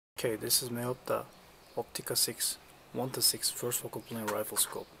Okay, this is Meopta Optika 6 1:6 first focal plane rifle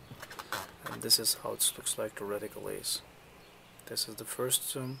scope, and this is how it looks like the reticle is. This is the first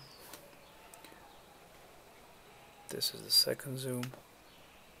zoom, this is the second zoom,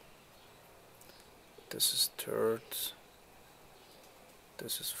 this is third,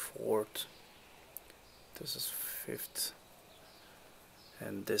 this is fourth, this is fifth,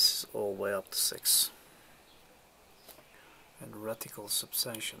 and this is all the way up to 6. And reticle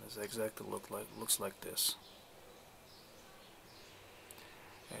substantion is exactly looks like this,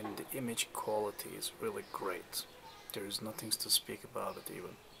 and the image quality is really great. There is nothing to speak about it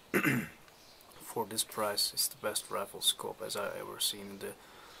even. For this price, it's the best rifle scope as I ever seen in the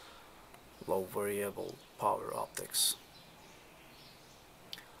low variable power optics.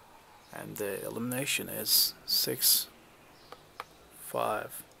 And the illumination is 6,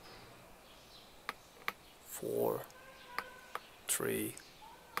 5, 4, 3,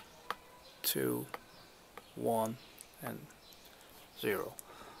 2, 1, and 0.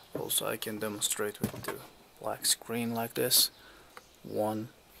 Also, I can demonstrate with the black screen like this. 1,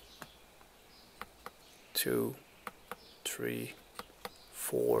 2, 3,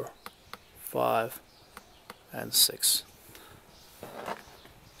 4, 5, and 6.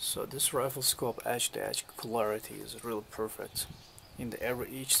 So this rifle scope edge-to-edge clarity is really perfect. In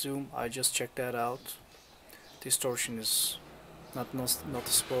each zoom, I just checked that out. Distortion is not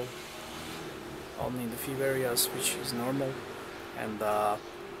noticeable, only in the few areas, which is normal, and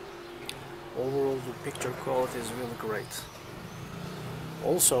overall the picture quality is really great.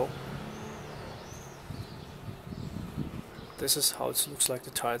 Also, this is how it looks like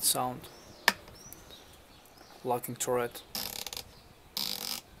the turret sound. Locking turret.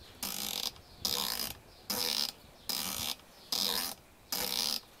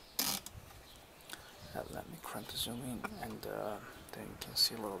 Let me crank the zoom in, and then you can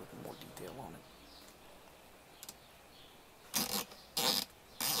see a little bit more detail on it.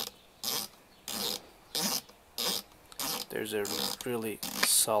 There's a really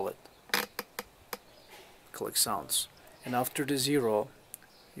solid click sounds, and after the 0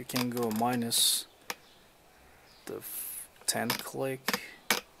 you can go minus the 10 click,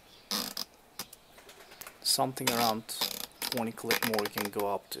 something around 20 click more you can go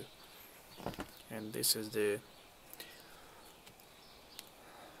up to. And this is the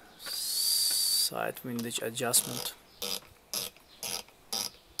side windage adjustment.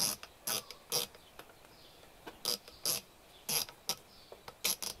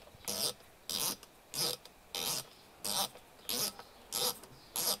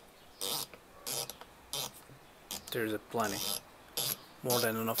 There's a plenty, more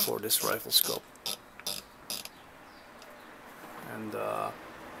than enough for this rifle scope. And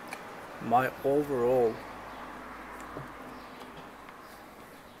my overall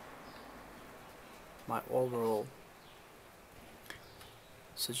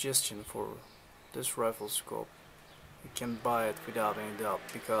suggestion for this rifle scope, you can buy it without any doubt,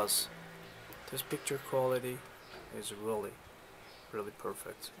 because this picture quality is really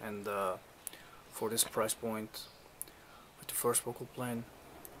perfect, and for this price point, with the first focal plane,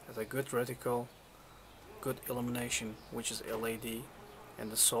 has a good reticle, good illumination, which is LED,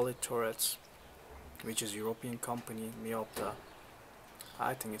 and the solid turrets, which is European company Meopta.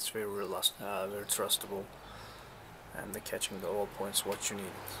 I think it's very trustable, and they're catching the all points what you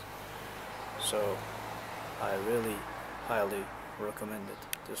need. So I really highly recommend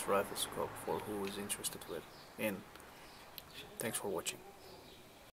it, this rifle scope, for who is interested in. Thanks for watching.